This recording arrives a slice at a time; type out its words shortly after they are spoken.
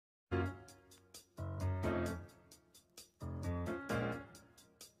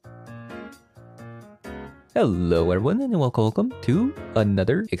Hello everyone and welcome to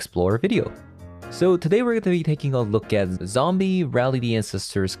another Explorer video. So today we're going to be taking a look at Zombie Rally the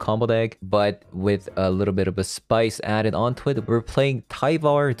Ancestors combo deck, but with a little bit of a spice added onto it. We're playing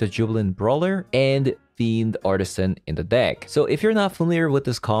Tyvar, the Jubilant Brawler, and Fiend Artisan in the deck. So if you're not familiar with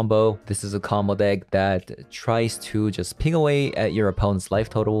this combo, this is a combo deck that tries to just ping away at your opponent's life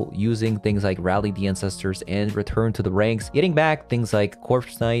total using things like Rally the Ancestors and Return to the Ranks, getting back things like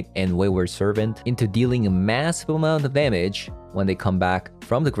Corpse Knight and Wayward Servant into dealing a massive amount of damage when they come back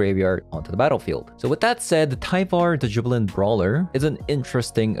from the graveyard onto the battlefield. So with that said, the Tyvar, the Jubilant Brawler, is an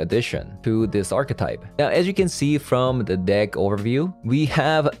interesting addition to this archetype. Now, as you can see from the deck overview, we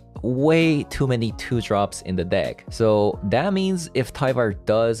have way too many 2-drops in the deck. So that means if Tyvar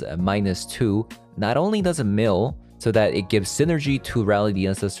does a -2, not only does it mill so that it gives synergy to Rally the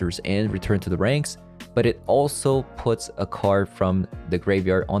Ancestors and Return to the Ranks, but it also puts a card from the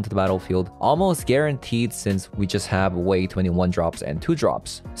graveyard onto the battlefield, almost guaranteed since we just have way too many 1-drops and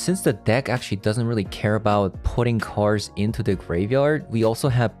 2-drops. Since the deck actually doesn't really care about putting cards into the graveyard, we also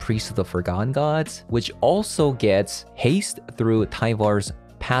have Priest of the Forgotten Gods, which also gets haste through Tyvar's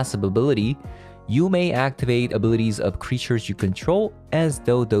passive ability. You may activate abilities of creatures you control as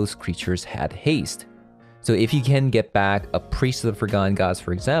though those creatures had haste. So if you can get back a Priest of the Forgotten Gods,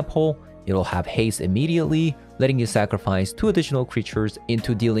 for example, it'll have haste immediately, letting you sacrifice 2 additional creatures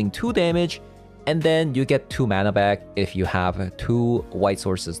into dealing 2 damage, and then you get 2 mana back. If you have 2 white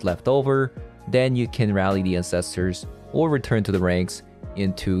sources left over, then you can Rally the Ancestors or Return to the Ranks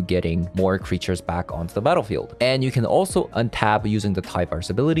into getting more creatures back onto the battlefield. And you can also untap using the Tyvar's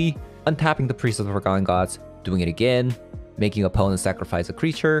ability, untapping the Priest of the Forgotten Gods, doing it again, making opponents sacrifice a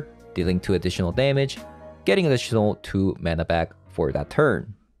creature, dealing 2 additional damage, getting additional 2 mana back for that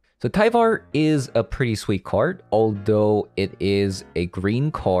turn. So Tyvar is a pretty sweet card, although it is a green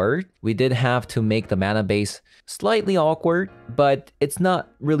card. We did have to make the mana base slightly awkward, but it's not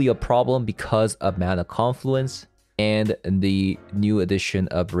really a problem because of Mana Confluence and the new addition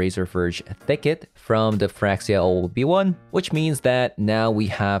of Razor Verge Thicket from the Phyrexia BO1, which means that now we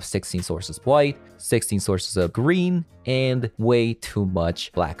have 16 sources of white, 16 sources of green, and way too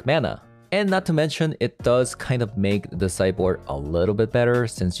much black mana. And not to mention, it does kind of make the sideboard a little bit better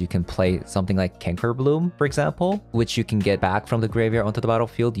since you can play something like Canker Bloom, for example, which you can get back from the graveyard onto the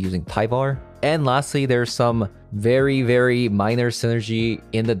battlefield using Tyvar. And lastly, there's some very minor synergy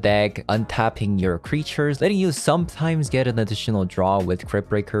in the deck, untapping your creatures, letting you sometimes get an additional draw with Crypt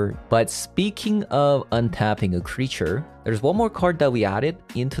Breaker. But speaking of untapping a creature, there's one more card that we added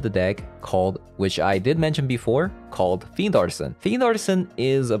into the deck called, which I did mention before, called Fiend Artisan. Fiend Artisan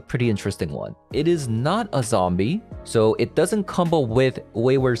is a pretty interesting one. It is not a zombie, so it doesn't combo with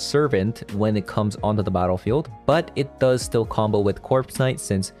Wayward Servant when it comes onto the battlefield, but it does still combo with Corpse Knight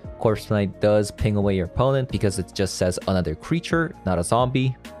since Corpse Knight does ping away your opponent because it just says another creature, not a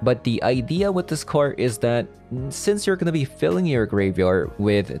zombie. But the idea with this card is that since you're going to be filling your graveyard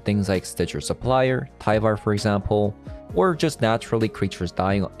with things like Stitcher Supplier, Tyvar for example, or just naturally creatures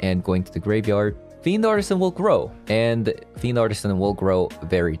dying and going to the graveyard, Fiend Artisan will grow, and Fiend Artisan will grow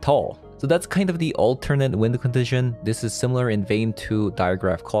very tall. So that's kind of the alternate win condition. This is similar in vein to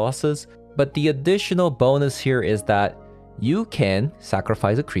Diregraph Colossus, but the additional bonus here is that you can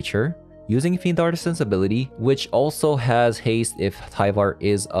sacrifice a creature using Fiend Artisan's ability, which also has haste if Tyvar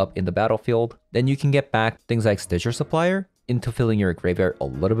is up in the battlefield. Then you can get back things like Stitcher Supplier into filling your graveyard a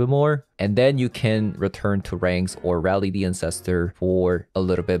little bit more, and then you can Return to Ranks or Rally the Ancestor for a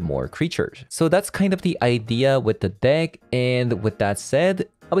little bit more creatures. So that's kind of the idea with the deck, and with that said,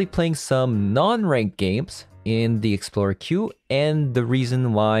 I'll be playing some non-ranked games in the Explorer queue, and the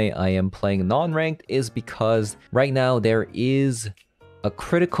reason why I am playing non-ranked is because right now there is a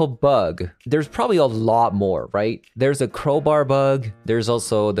critical bug. There's probably a lot more, right? There's a crowbar bug, there's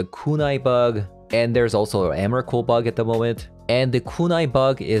also the kunai bug, and there's also an Emrakul bug at the moment. And the kunai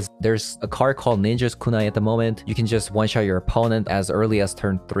bug is there's a card called Ninja's Kunai at the moment. You can just one-shot your opponent as early as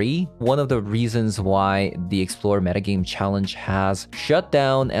turn 3. One of the reasons why the Explorer Metagame Challenge has shut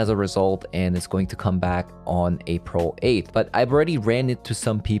down as a result, and it's going to come back on April 8th. But I've already ran into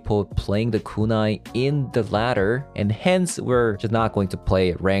some people playing the kunai in the ladder, and hence we're just not going to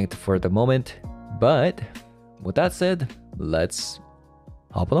play ranked for the moment. But with that said, let's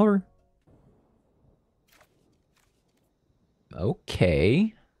hop on over.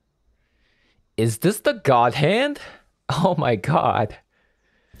 Okay. Is this the God Hand? Oh my god.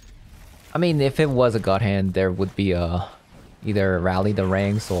 I mean, if it was a God Hand, there would be a either Rally the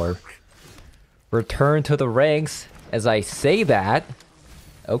Ranks or Return to the Ranks. As I say that,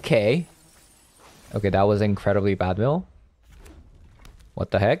 okay. Okay, that was incredibly bad mill.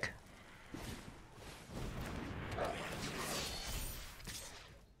 What the heck?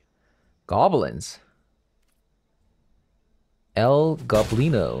 Goblins. El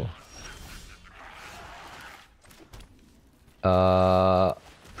Goblino.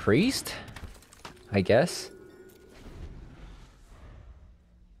 Priest? I guess.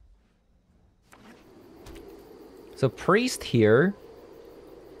 So priest here.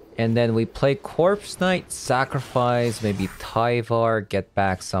 And then we play Corpse Knight, sacrifice, maybe Tyvar, get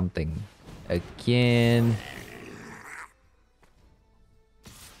back something again.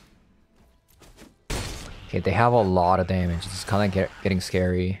 Okay, they have a lot of damage. It's kind of getting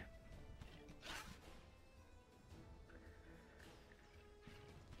scary.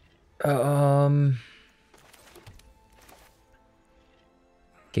 Okay,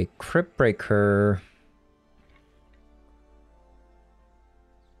 Crypt Breaker.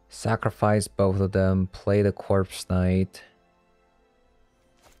 Sacrifice both of them, play the Corpse Knight.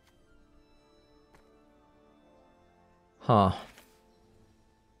 Huh.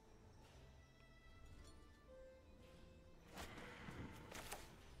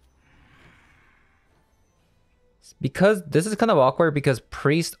 Because this is kind of awkward because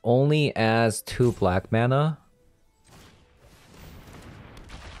Priest only has 2 black mana.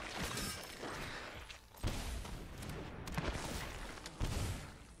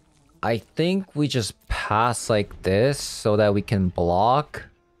 I think we just pass like this so that we can block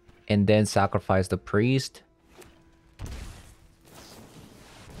and then sacrifice the priest.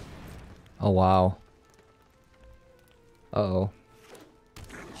 Oh, wow. Uh-oh.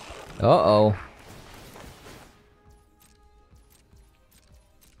 Uh-oh.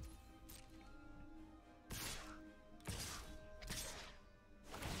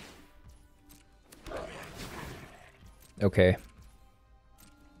 Okay.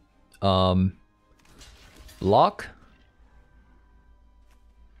 Block.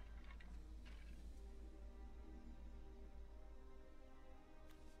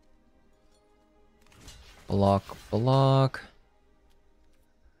 Block.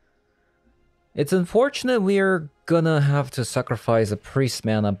 It's unfortunate we're gonna have to sacrifice a priest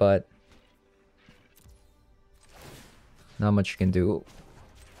mana, but not much you can do.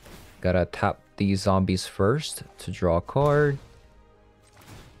 Gotta tap these zombies first to draw a card.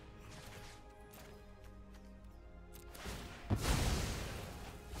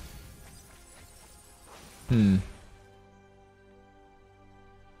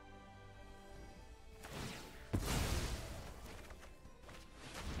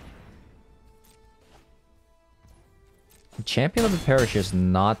 Champion of the Parish is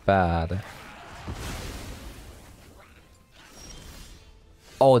not bad.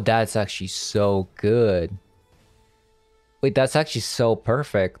 Oh, that's actually so good. Wait, that's actually so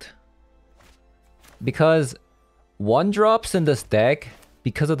perfect. Because 1-drops in this deck,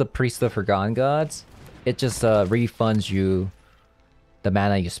 because of the Priest of Forgotten Gods, it just refunds you the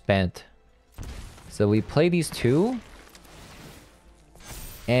mana you spent. So we play these 2.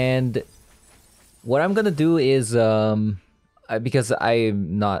 And what I'm gonna do is, because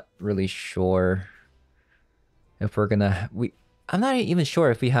I'm not really sure if we're gonna... I'm not even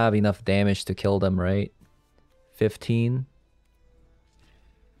sure if we have enough damage to kill them, right? 15.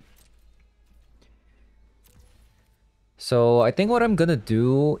 So I think what I'm gonna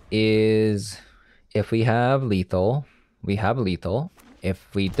do is, if we have lethal, we have lethal. If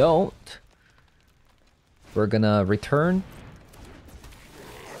we don't, we're gonna return,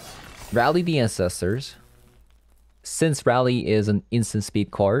 Rally the Ancestors. Since Rally is an instant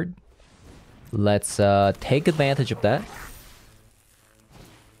speed card, let's take advantage of that.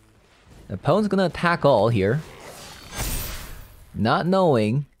 The opponent's gonna attack all here, not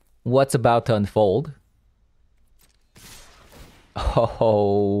knowing what's about to unfold.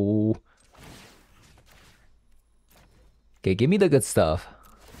 Oh. Okay, give me the good stuff.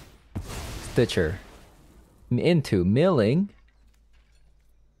 Stitcher. Into milling.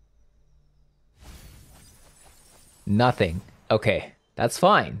 Nothing. Okay, that's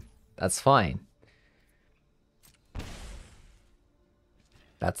fine. That's fine.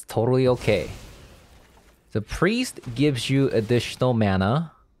 That's totally okay. The priest gives you additional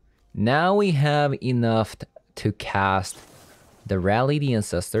mana. Now we have enough to cast the Rally the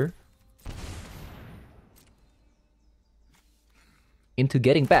Ancestor into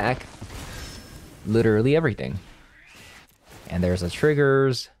getting back literally everything. And there's the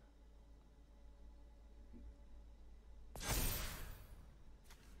triggers.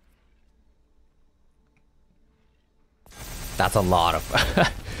 That's a lot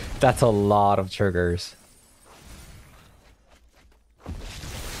of that's a lot of triggers.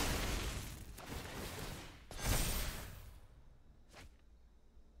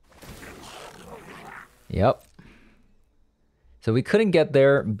 Yep. So we couldn't get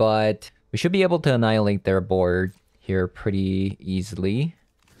there, but We should be able to annihilate their board here pretty easily.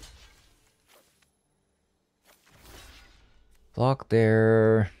 Block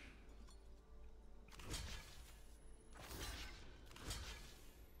there.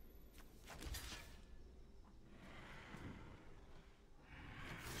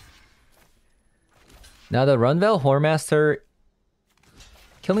 Now the Runveld Whoremaster,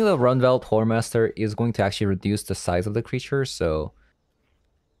 killing the Runveld Whoremaster is going to actually reduce the size of the creature, so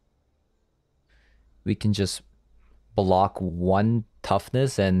we can just block one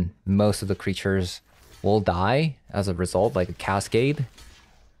toughness and most of the creatures will die as a result, like a cascade.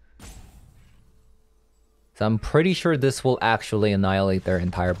 So I'm pretty sure this will actually annihilate their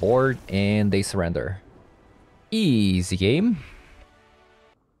entire board and they surrender. Easy game.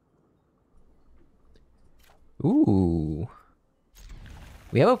 Ooh.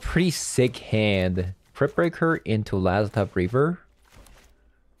 We have a pretty sick hand. Crypt Breaker into Lazotep Reaver.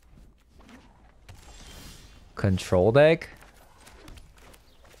 Control deck.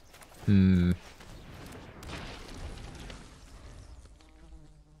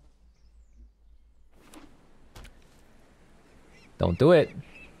 Don't do it.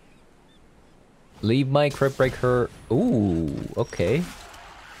 Leave my Crypt Breaker. Ooh, okay.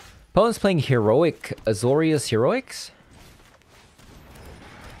 Opponent's playing Heroic, Azorius Heroics.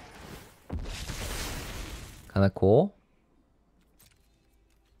 Kinda cool.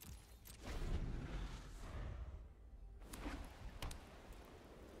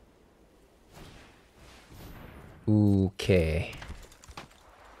 Okay.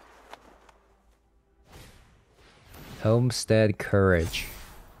 Homestead Courage.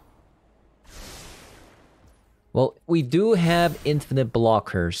 Well, we do have infinite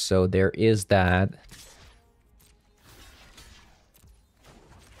blockers, so there is that.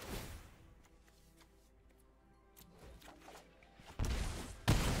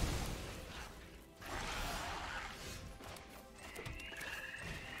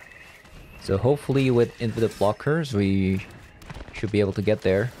 So hopefully with infinite blockers, we should be able to get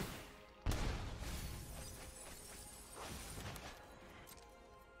there.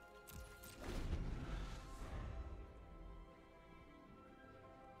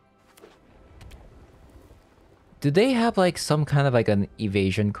 Do they have like some kind of like an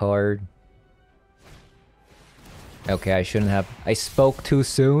evasion card? Okay, I shouldn't have. I spoke too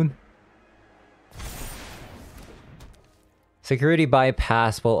soon. Security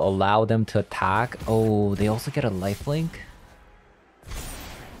bypass will allow them to attack. Oh, they also get a lifelink?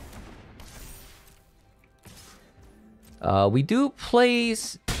 We do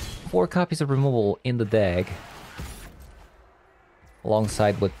place 4 copies of removal in the deck.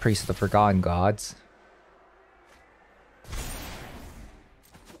 Alongside with Priest of the Forgotten Gods.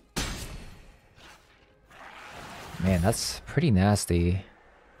 Man, that's pretty nasty.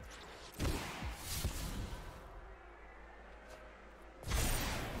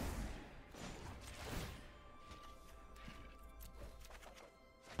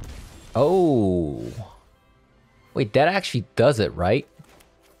 Oh. Wait, that actually does it, right?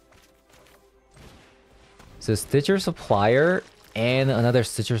 So Stitcher Supplier and another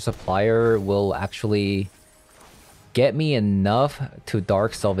Stitcher Supplier will actually get me enough to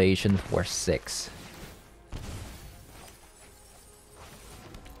Dark Salvation for 6.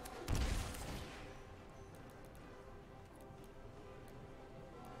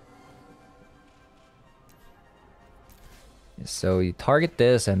 So you target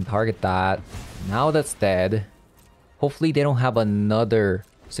this and target that. Now that's dead. Hopefully they don't have another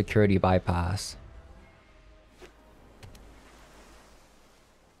security bypass.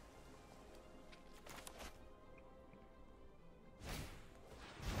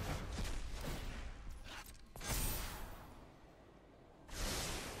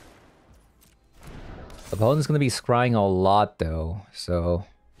 The opponent's gonna be scrying a lot though, so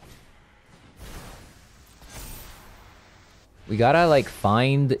we gotta like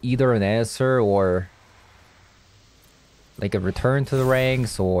find either an answer or like a return to the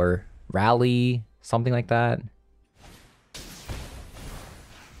ranks or rally, something like that.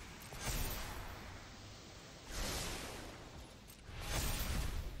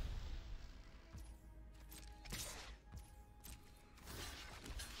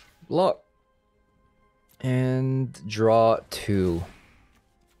 Block. And draw 2.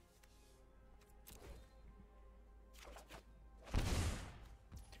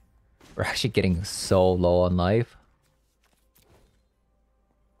 We're actually getting so low on life.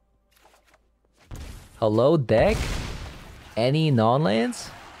 Hello, deck? Any non-lands?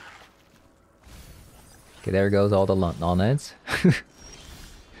 Okay, there goes all the non-lands.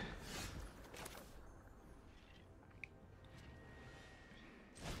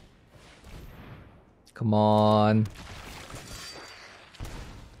 Come on.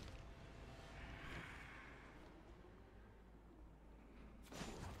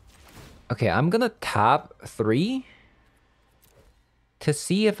 Okay, I'm gonna tap 3 to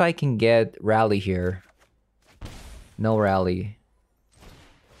see if I can get rally here. No rally.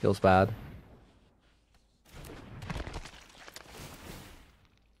 Feels bad.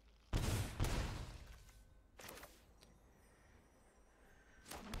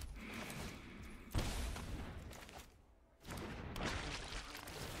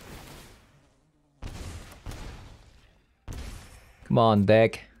 Come on,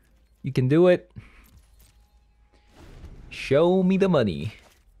 deck. You can do it. Show me the money.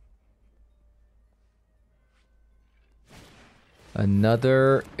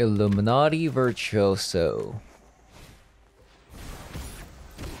 Another Illuminati Virtuoso.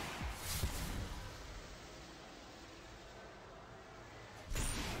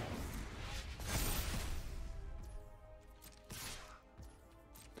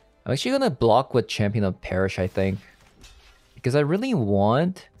 I'm actually gonna block with Champion of Perish, I think. Because I really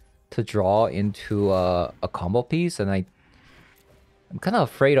want to draw into a combo piece, and I'm kind of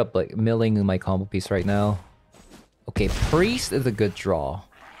afraid of like milling my combo piece right now. Okay, Priest is a good draw.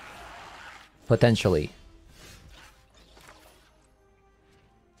 Potentially.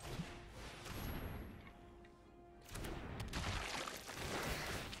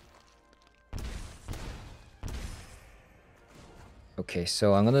 Okay,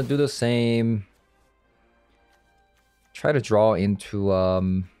 so I'm gonna do the same. Try to draw into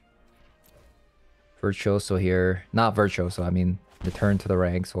Virtuoso here. Not Virtuoso, I mean return to the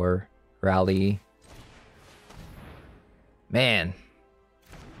ranks or rally. Man.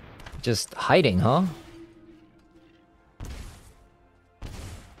 Just hiding, huh?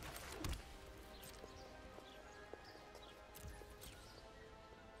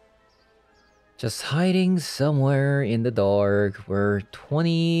 Just hiding somewhere in the dark. We're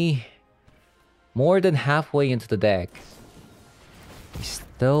 20... more than halfway into the deck. We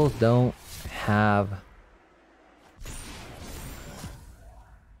still don't have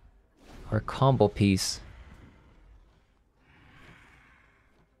our combo piece.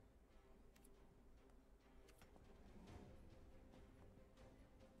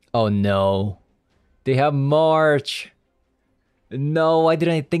 Oh no. They have March. No, why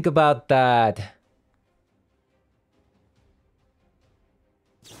didn't I think about that?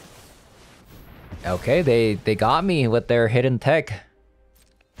 Okay, they got me with their hidden tech.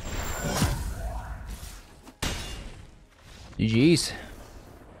 GG's.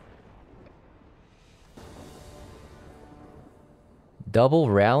 Double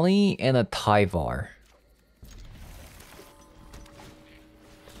rally and a Tyvar.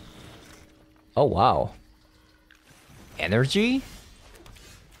 Oh wow. Energy?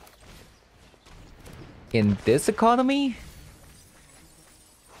 In this economy?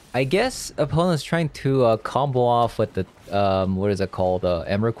 I guess opponent's trying to combo off with the what is it called?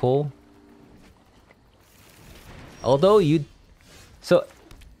 Emrakul. Although you, so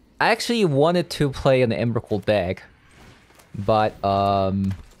I actually wanted to play an Emrakul deck, but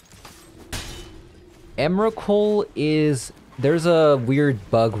Emrakul is, there's a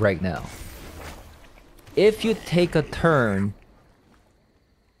weird bug right now. If you take a turn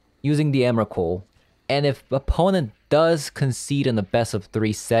using the Emrakul, and if opponent does concede in the best of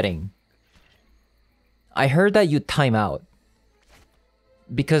 3 setting, I heard that you time out.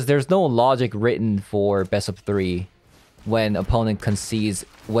 Because there's no logic written for best of 3 when opponent concedes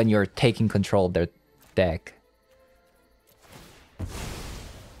when you're taking control of their deck.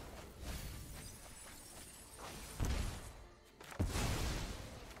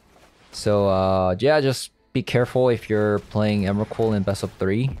 So yeah, just be careful if you're playing Emrakul in best of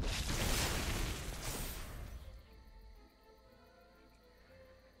 3.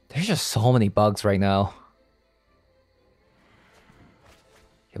 There's just so many bugs right now.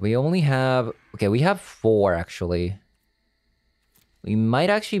 Okay, we only have... okay, we have 4 actually. We might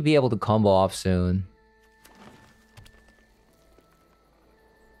actually be able to combo off soon.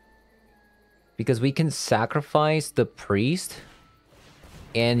 Because we can sacrifice the priest,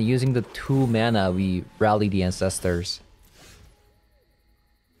 and using the 2 mana we rally the ancestors.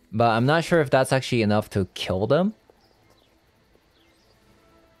 But I'm not sure if that's actually enough to kill them.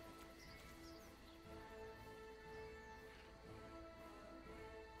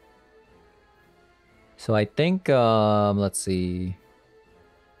 So I think, let's see.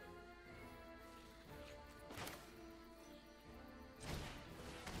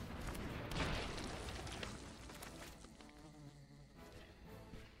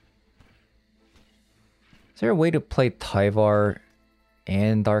 Is there a way to play Tyvar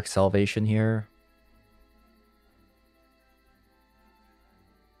and Dark Salvation here?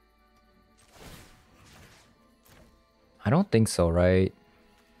 I don't think so, right?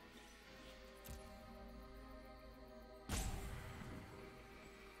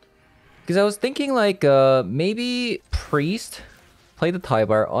 Because I was thinking like maybe Priest, play the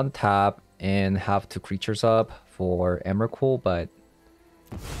Tyvar on tap and have 2 creatures up for Emrakul, but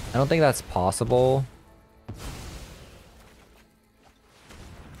I don't think that's possible.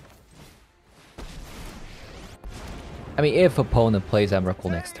 I mean, if opponent plays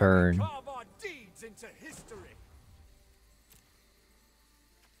Emrakul next turn.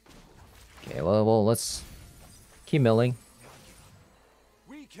 Okay, well, let's keep milling.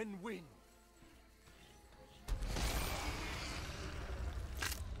 We can win.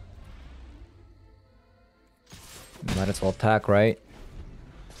 Might as well attack, right?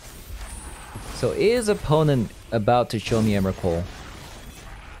 So is opponent about to show me Emrakul?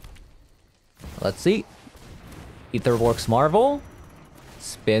 Let's see. Etherworks Marvel.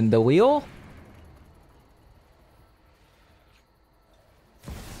 Spin the wheel.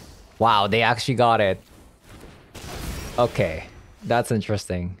 Wow, they actually got it. Okay, that's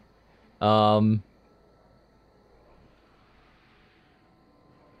interesting.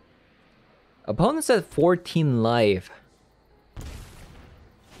 Opponent's at 14 life.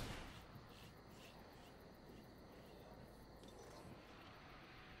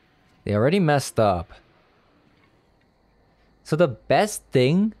 They already messed up. So the best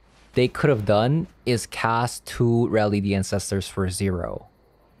thing they could have done is cast 2 Rally the Ancestors for 0.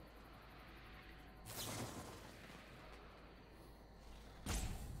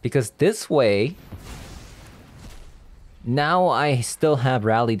 Because this way, now I still have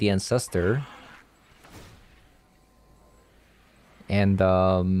Rally the Ancestor.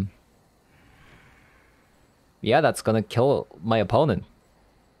 And, yeah, that's gonna kill my opponent.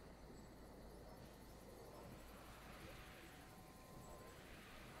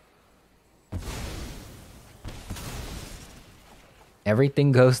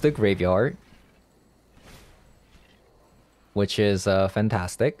 Everything goes to graveyard. Which is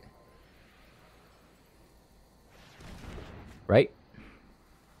fantastic. Right?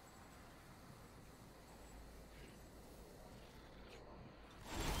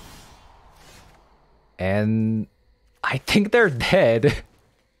 And I think they're dead.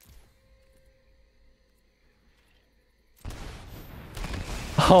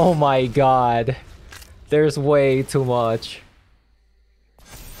 Oh my god. There's way too much.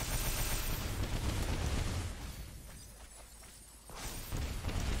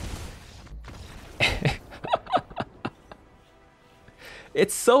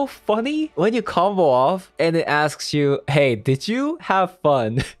 It's so funny when you combo off and it asks you, hey, did you have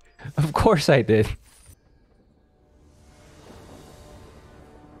fun? Of course I did.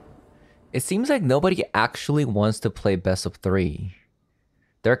 It seems like nobody actually wants to play best of 3.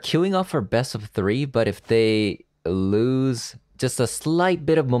 They're queuing up for best of 3, but if they lose just a slight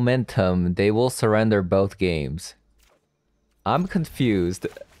bit of momentum, they will surrender both games. I'm confused.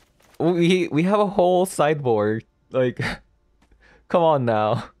 We have a whole sideboard. Like, come on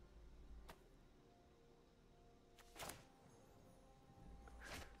now.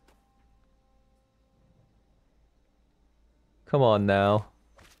 Come on now.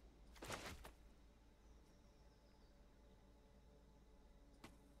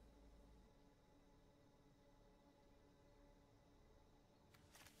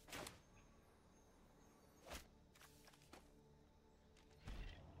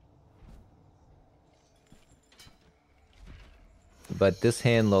 But this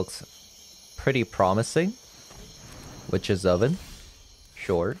hand looks pretty promising. Witch's Oven.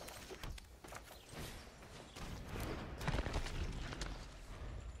 Sure.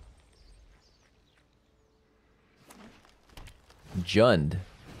 Jund.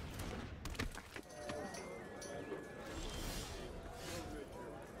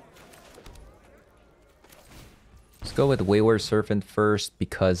 Let's go with Wayward Serpent first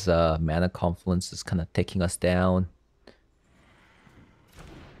because Mana Confluence is kind of taking us down.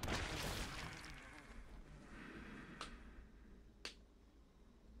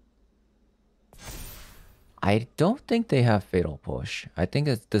 I don't think they have Fatal Push. I think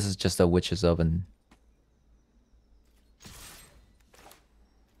this is just a Witch's Oven.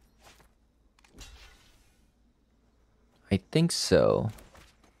 I think so.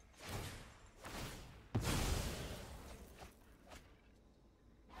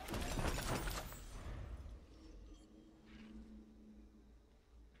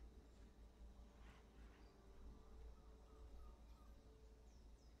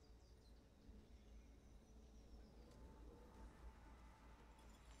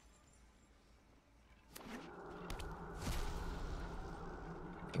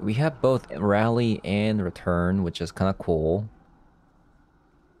 We have both rally and return, which is kind of cool.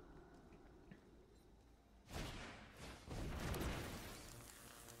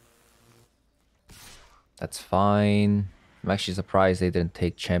 That's fine. I'm actually surprised they didn't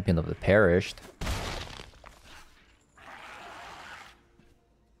take Champion of the Perished.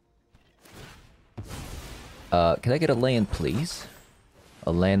 Can I get a land, please?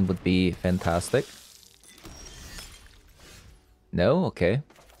 A land would be fantastic. No? Okay.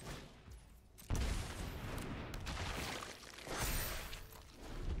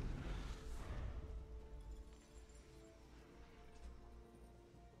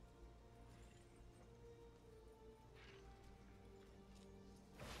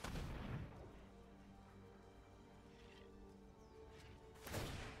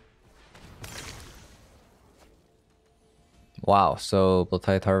 Wow, so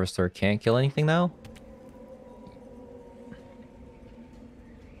Bloodtide Harvester can't kill anything now?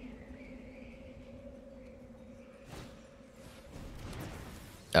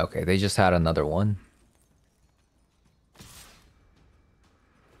 Okay, they just had another one.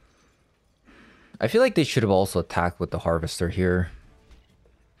 I feel like they should have also attacked with the Harvester here.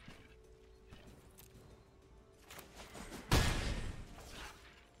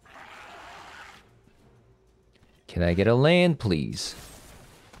 Can I get a land, please?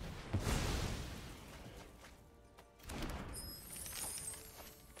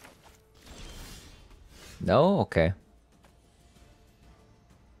 No? Okay.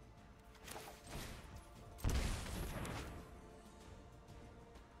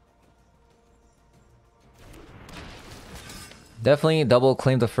 Definitely double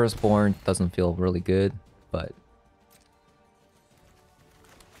claim the firstborn. Doesn't feel really good, but...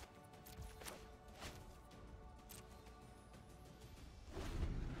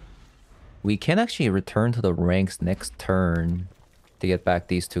 we can actually return to the ranks next turn to get back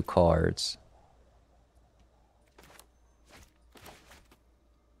these two cards.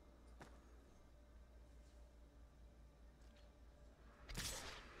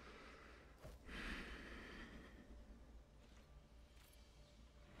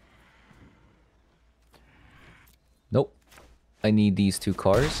 Nope. I need these two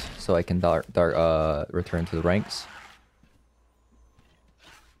cards so I can return to the ranks.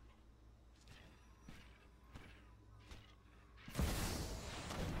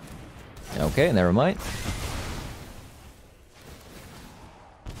 Okay, never mind.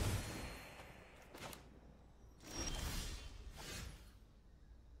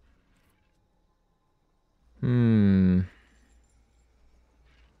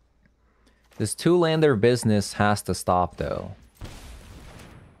 This two-lander business has to stop, though.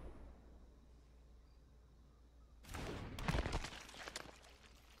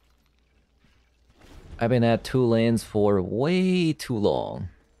 I've been at 2 lands for way too long.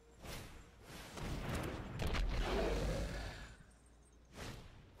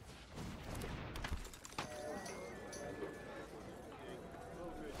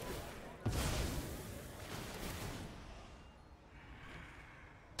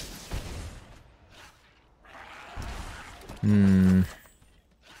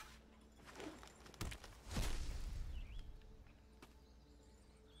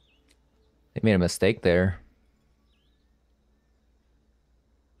 They made a mistake there.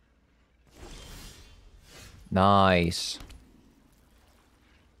 Nice.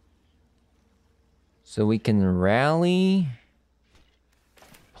 So we can rally.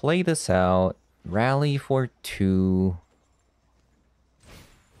 Play this out. Rally for 2.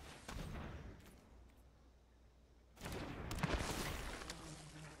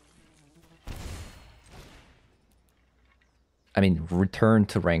 I mean, return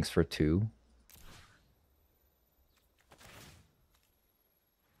to ranks for 2.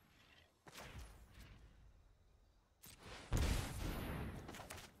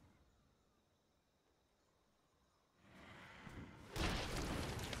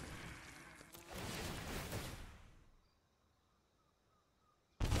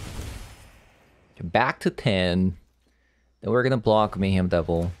 Back to 10. Then we're gonna block Mayhem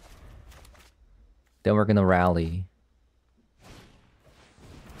Devil. Then we're gonna rally.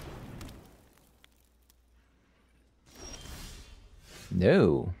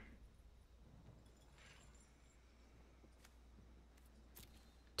 No.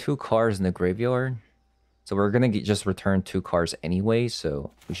 Two cards in the graveyard. So we're gonna just return 2 cards anyway,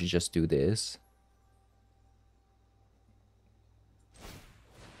 so we should just do this.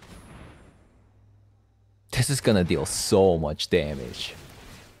 This is gonna deal so much damage.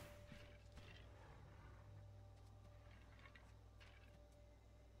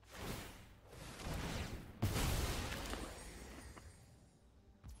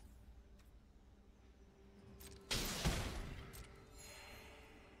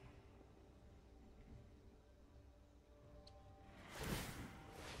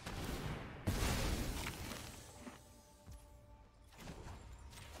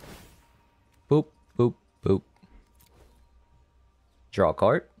 Boop, boop, boop. Draw a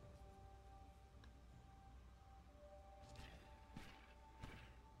card.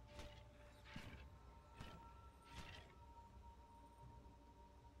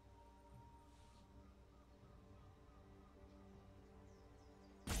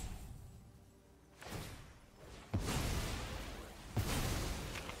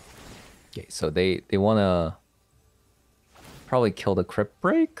 Okay, so they wanna probably kill the Crypt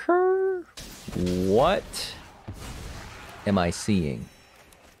Breaker. What am I seeing?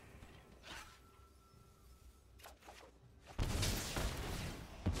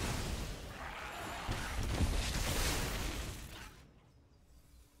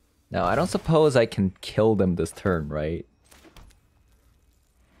 Now, I don't suppose I can kill them this turn, right?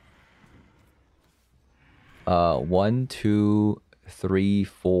 1, 2, 3,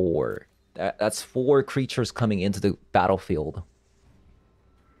 4. That's 4 creatures coming into the battlefield.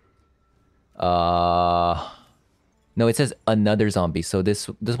 No, it says another zombie. So this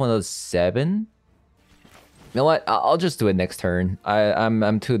one is 7. You know what? I'll just do it next turn.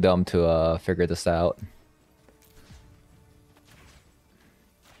 I'm too dumb to figure this out.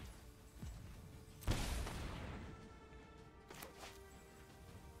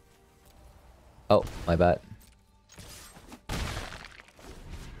 Oh, my bad.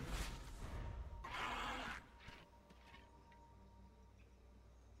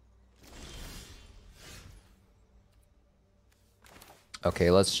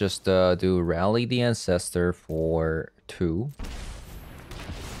 Okay, let's just do Rally the Ancestor for 2.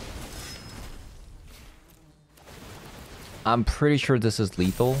 I'm pretty sure this is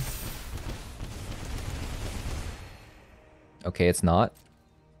lethal. Okay, it's not.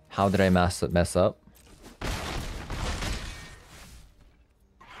 How did I mess up?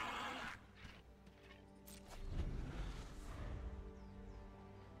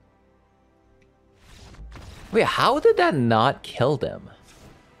 Wait, how did that not kill them?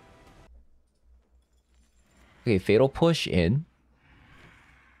 Okay, Fatal Push in.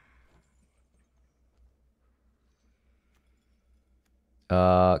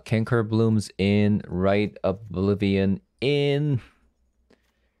 Canker Blooms in. Right Oblivion in.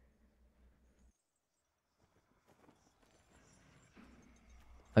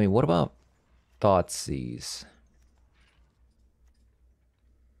 I mean, what about Thoughtseize?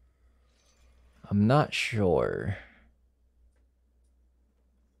 I'm not sure.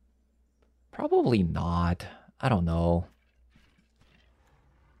 Probably not. I don't know.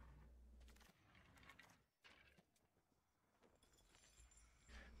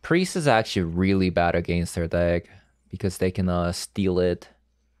 Priest is actually really bad against their deck because they can steal it.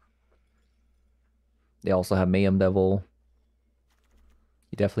 They also have Mayhem Devil.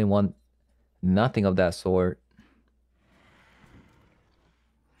 You definitely want nothing of that sort.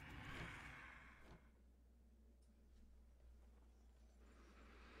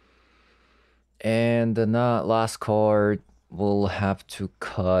 And the last card will have to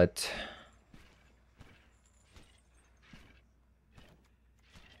cut.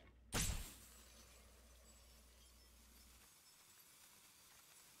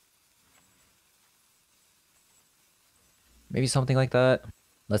 Maybe something like that.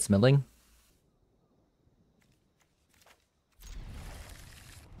 Let's milling.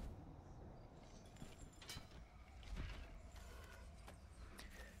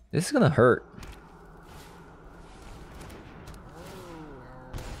 This is gonna hurt.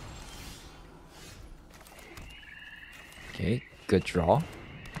 Okay, good draw.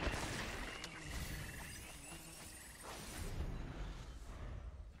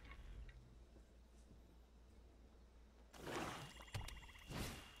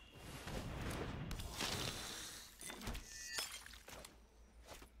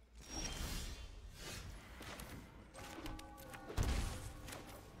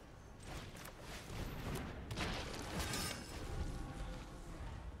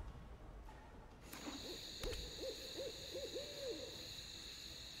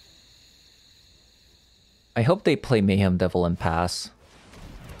 I hope they play Mayhem Devil and pass.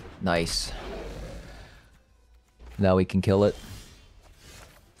 Nice. Now we can kill it.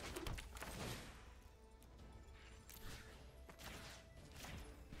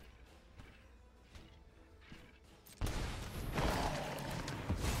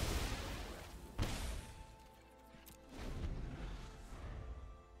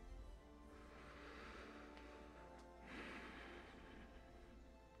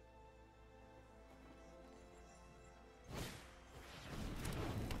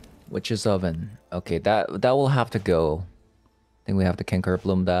 Witch's Oven. Okay, that will have to go. I think we have to Canker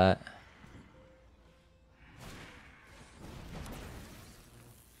Bloom that.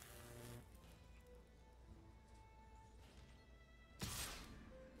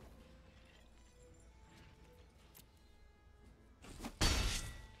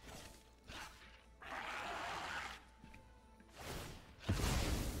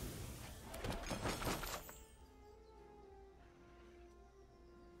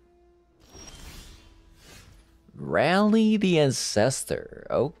 Rally the Ancestor.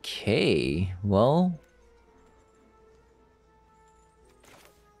 Okay, well.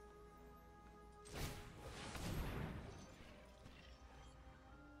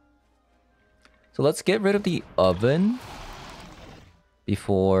 So let's get rid of the oven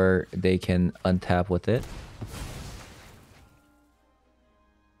before they can untap with it.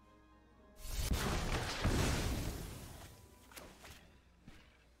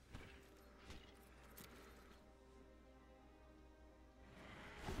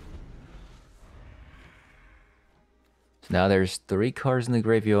 Now there's 3 cards in the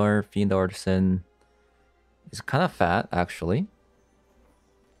graveyard. Fiend Artisan is kind of fat, actually.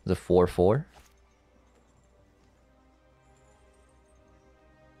 It's a 4/4.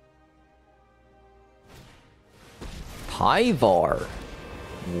 Tyvar.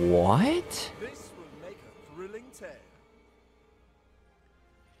 What? This will make a thrilling tale.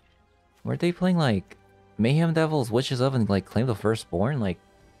 Were they playing like Mayhem Devils, Witch's Oven, like Claim the Firstborn? Like.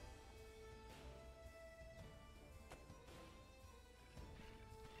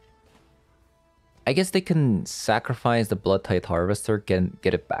 I guess they can sacrifice the Blood-Tithe Harvester, get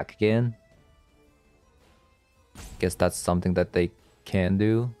it back again. Guess that's something that they can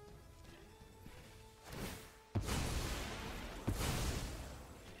do.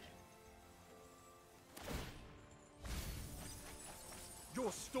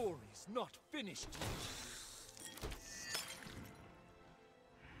 Your story's not finished yet.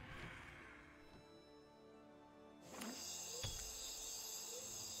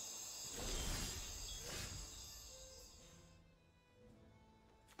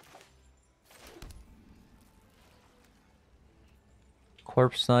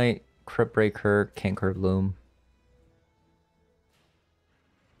 Corpse Knight, Crypt Breaker, Canker Bloom.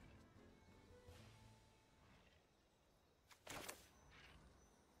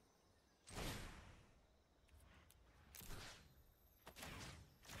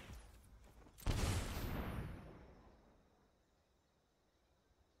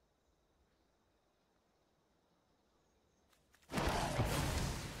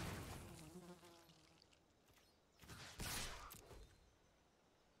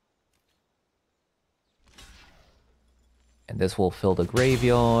 And this will fill the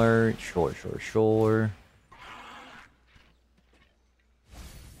graveyard. Sure, sure, sure.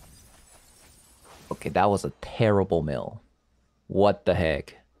 Okay, that was a terrible mill. What the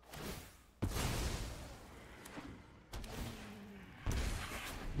heck?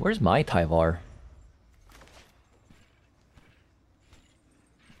 Where's my Tyvar?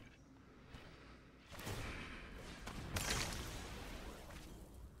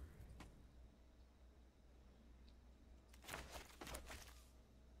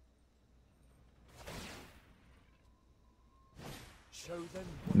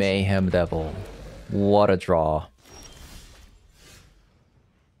 Mayhem Devil. What a draw.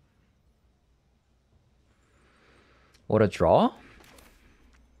 What a draw?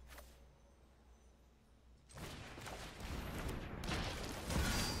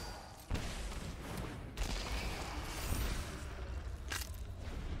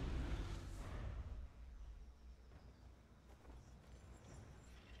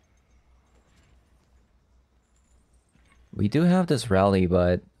 We do have this rally,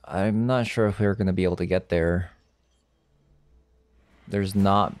 but I'm not sure if we're going to be able to get there. There's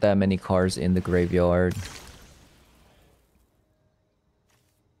not that many cards in the graveyard.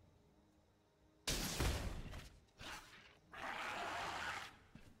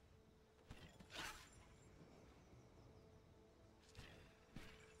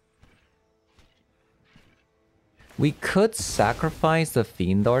 We could sacrifice the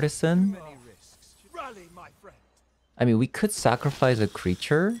Fiend Artisan. Rally, my friend. I mean, we could sacrifice a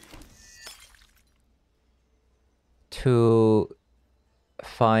creature to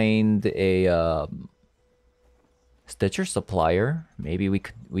find a Stitcher Supplier. Maybe we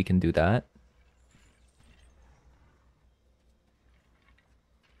can do that.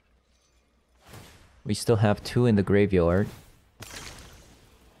 We still have 2 in the graveyard.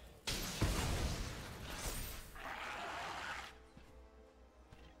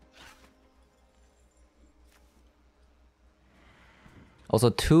 Also,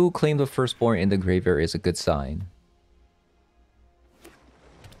 2 Claim the Firstborn in the graveyard is a good sign.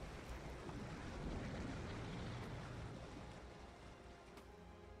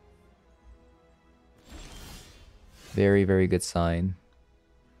 Very, very good sign.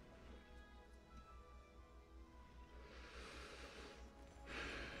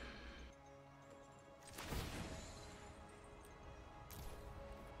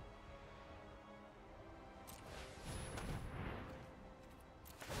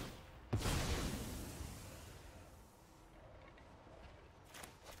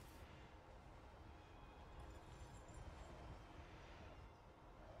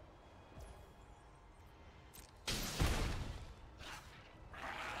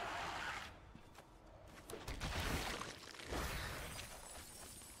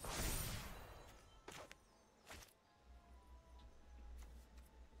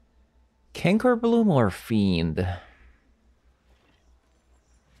 Canker Bloom or Fiend?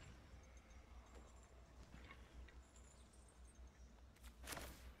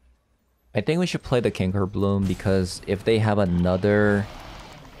 I think we should play the Canker Bloom because if they have another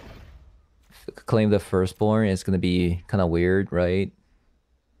Claim the Firstborn, it's gonna be kind of weird, right?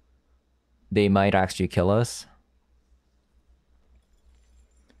 They might actually kill us.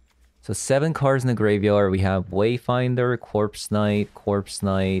 So 7 cards in the graveyard. We have Wayfinder, Corpse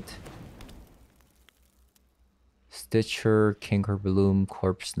Knight, Stitcher, Canker Bloom,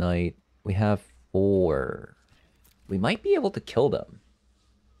 Corpse Knight. We have 4. We might be able to kill them.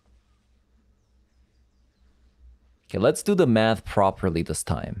 Okay, let's do the math properly this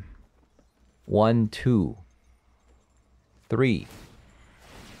time. 1, 2, 3.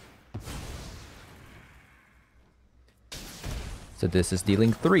 So this is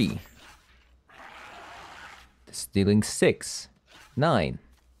dealing 3. This is dealing 6, 9,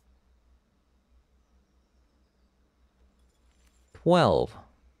 12.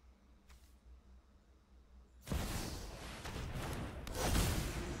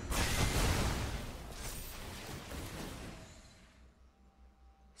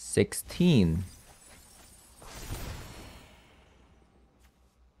 $16.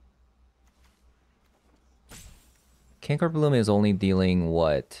 Canker Bloom is only dealing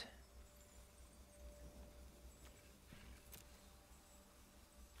what?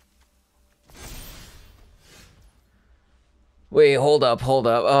 Wait, hold up.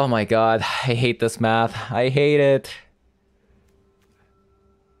 Oh my god, I hate this math. I hate it.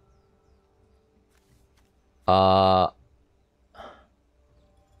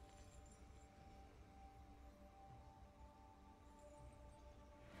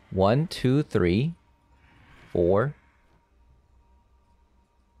 One, two, 3, 4.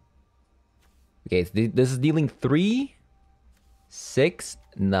 Okay, so this is dealing 3, 6,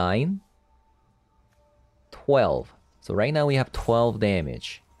 9, 12. So right now we have 12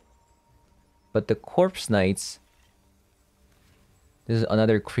 damage. But the Corpse Knights, this is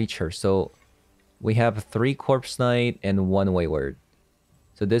another creature. So we have 3 Corpse Knight and 1 Wayward.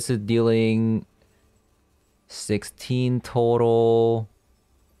 So this is dealing 16 total.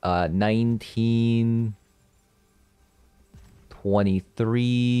 19,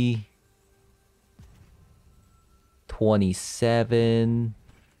 23, 27.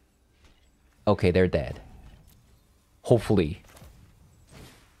 Okay, they're dead. Hopefully.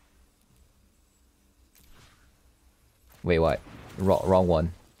 Wait, what? Wrong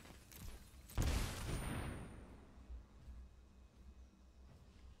one.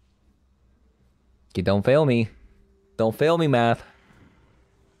 Okay, don't fail me. Don't fail me, math.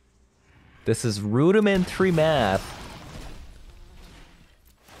 This is rudimentary math.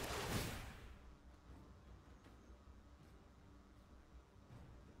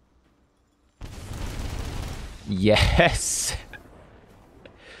 Yes.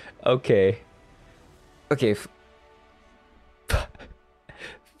 Okay. Okay.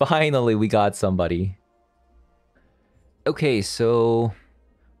 Finally, we got somebody. Okay, so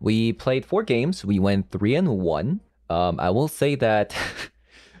we played 4 games. We went 3-1. I will say that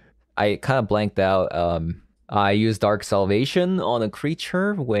I kind of blanked out. I used Dark Salvation on a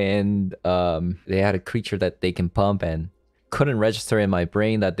creature when they had a creature that they can pump and couldn't register in my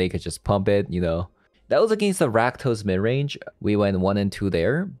brain that they could just pump it, you know. That was against the Rakdos midrange. We went 1 and 2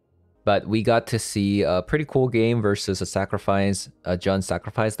 there. But we got to see a pretty cool game versus a Jund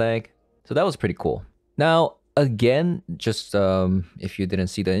sacrifice deck. So that was pretty cool. Now, again, just if you didn't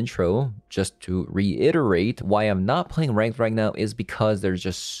see the intro, just to reiterate why I'm not playing ranked right now is because there's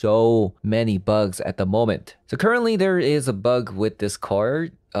just so many bugs at the moment. So currently there is a bug with this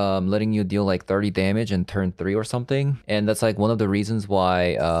card, letting you deal like 30 damage in turn 3 or something. And that's like one of the reasons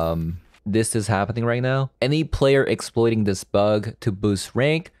why this is happening right now. Any player exploiting this bug to boost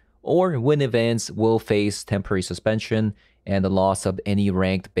rank or win events will face temporary suspension and the loss of any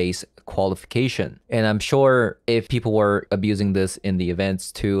ranked-based qualification. And I'm sure if people were abusing this in the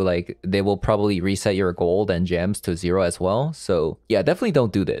events too, like they will probably reset your gold and gems to 0 as well. So yeah, definitely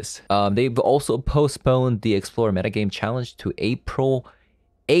don't do this. They've also postponed the Explore Metagame Challenge to April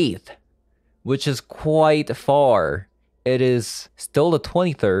 8th, which is quite far. It is still the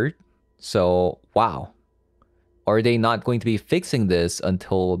 23rd, so wow. Are they not going to be fixing this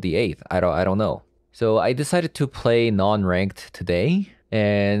until the 8th? I don't know. So I decided to play non-ranked today,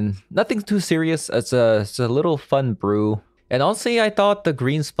 and nothing too serious. It's a little fun brew. And honestly, I thought the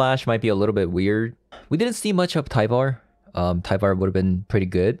green splash might be a little bit weird. We didn't see much of Tyvar. Tyvar would have been pretty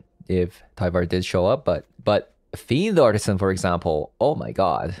good if Tyvar did show up, but Fiend Artisan, for example, oh my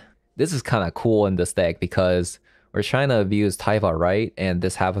god. This is kind of cool in this deck because we're trying to abuse Tyvar, right? And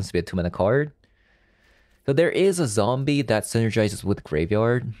this happens to be a 2-mana card. So there is a zombie that synergizes with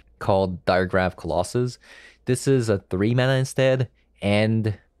Graveyard called Diregraph Colossus. This is a 3-mana instead,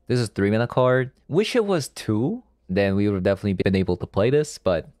 and this is 3-mana card. Wish it was 2, then we would have definitely been able to play this,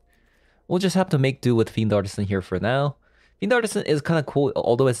 but we'll just have to make do with Fiend Artisan here for now. Fiend Artisan is kind of cool,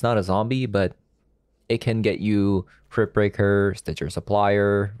 although it's not a zombie, but it can get you Crypt Breaker, Stitcher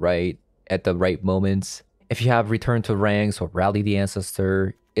Supplier, right, at the right moments. If you have Return to Ranks or Rally the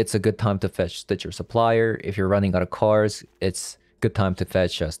Ancestor, it's a good time to fetch Stitcher Supplier. If you're running out of cards, it's a good time to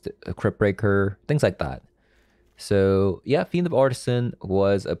fetch a Crypt Breaker, things like that. So yeah, Fiend of Artisan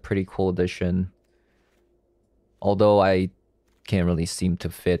was a pretty cool addition. Although I can't really seem to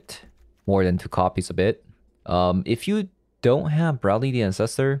fit more than 2 copies of it. If you don't have Rally the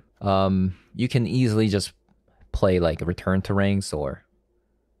Ancestor, you can easily just play like Return to Ranks, or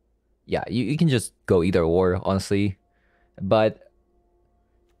yeah, you can just go either or, honestly. But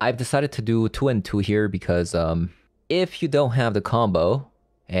I've decided to do 2 and 2 here because if you don't have the combo,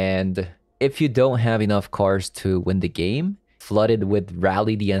 and if you don't have enough cards to win the game, flooded with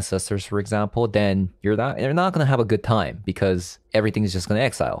Rally the Ancestors, for example, then you're not gonna have a good time because everything's just gonna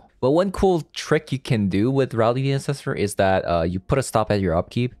exile. But one cool trick you can do with Rally the Ancestor is that you put a stop at your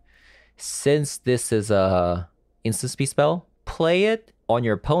upkeep. Since this is a instant speed spell, play it on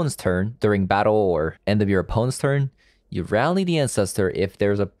your opponent's turn during battle or end of your opponent's turn. You Rally the Ancestor. If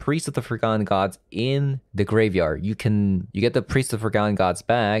there's a Priest of the Forgotten Gods in the graveyard, you get the Priest of the Forgotten Gods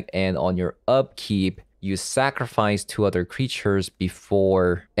back, and on your upkeep, you sacrifice 2 other creatures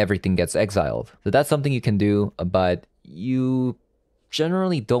before everything gets exiled. So that's something you can do, but you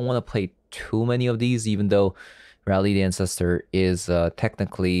generally don't want to play too many of these, even though Rally the Ancestor is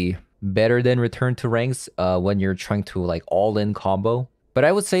technically better than Return to Ranks when you're trying to like all-in combo. But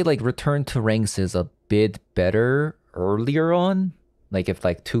I would say like Return to Ranks is a bit better earlier on. Like if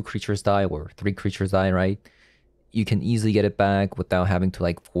like 2 creatures die or 3 creatures die, right? You can easily get it back without having to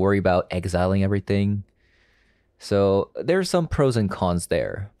like worry about exiling everything. So there's some pros and cons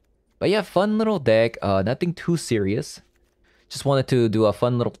there. But yeah, fun little deck, nothing too serious. Just wanted to do a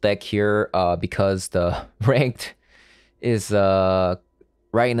fun little deck here because the ranked is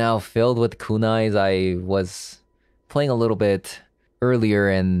right now filled with kunais. I was playing a little bit earlier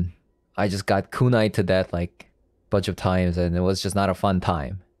and I just got kunai to death like a bunch of times, and it was just not a fun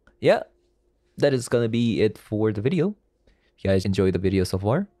time. Yeah, that is gonna be it for the video. If you guys enjoyed the video so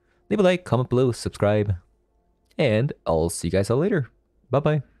far, leave a like, comment below, subscribe, and I'll see you guys all later. Bye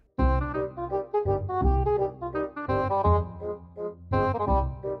bye.